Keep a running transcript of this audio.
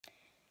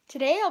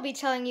Today I'll be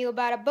telling you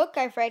about a book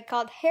I've read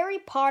called Harry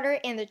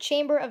Potter and the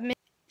Chamber of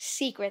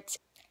Secrets.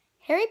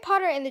 Harry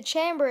Potter and the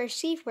Chamber of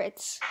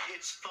Secrets.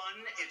 It's fun,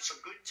 it's a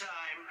good time,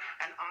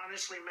 and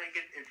honestly,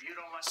 Megan, if you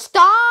don't like...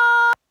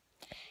 Stop!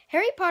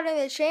 Harry Potter and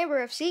the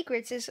Chamber of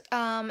Secrets is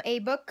a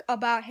book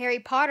about Harry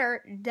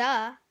Potter,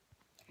 duh.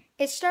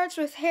 It starts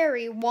with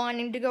Harry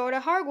wanting to go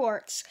to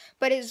Hogwarts,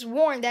 but is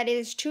warned that it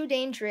is too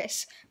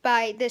dangerous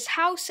by this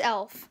house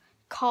elf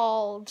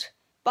called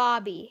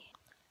Dobby.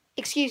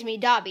 I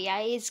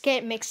just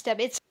get mixed up.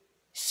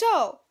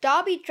 So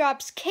Dobby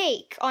drops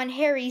cake on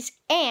Harry's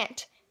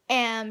aunt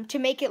to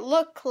make it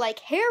look like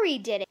Harry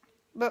did it,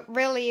 but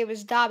really it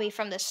was Dobby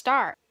from the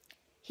start.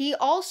 He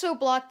also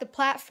blocked the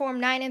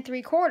platform 9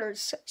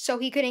 3/4 so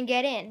he couldn't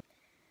get in.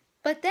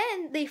 But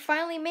then they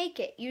finally make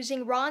it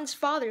using Ron's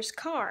father's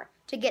car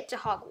to get to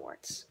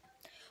Hogwarts.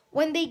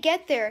 When they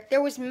get there,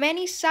 there was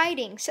many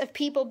sightings of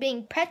people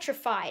being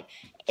petrified,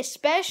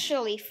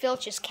 especially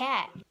Filch's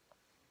cat.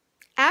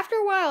 After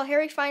a while,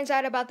 Harry finds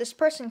out about this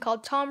person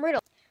called Tom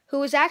Riddle, who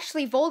was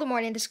actually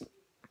Voldemort in disguise.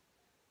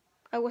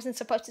 I wasn't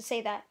supposed to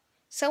say that.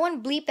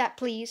 Someone bleep that,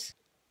 please.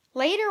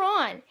 Later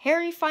on,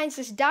 Harry finds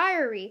this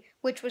diary,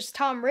 which was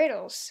Tom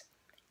Riddle's.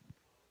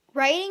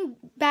 Writing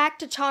back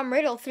to Tom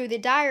Riddle through the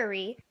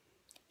diary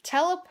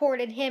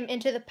teleported him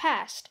into the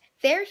past.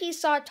 There he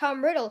saw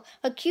Tom Riddle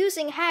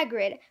accusing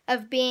Hagrid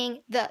of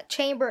being the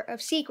Chamber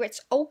of Secrets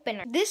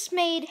opener. This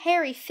made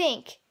Harry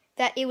think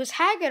that it was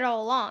Hagrid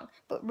all along,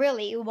 but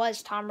really it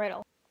was Tom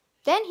Riddle.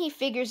 Then he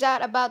figures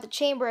out about the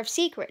Chamber of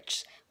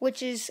Secrets,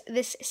 which is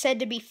this said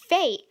to be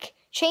fake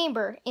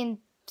chamber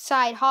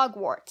inside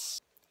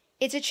Hogwarts.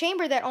 It's a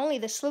chamber that only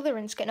the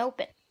Slytherins can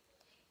open.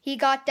 He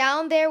got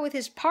down there with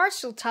his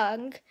parcel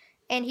tongue,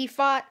 and he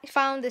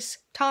found this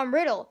Tom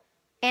Riddle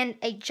and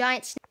a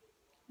giant snake.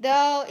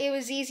 Though it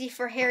was easy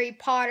for Harry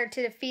Potter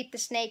to defeat the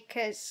snake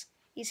because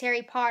he's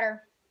Harry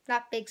Potter.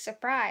 Not big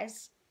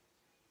surprise.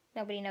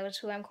 Nobody knows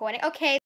who I'm quoting. Okay.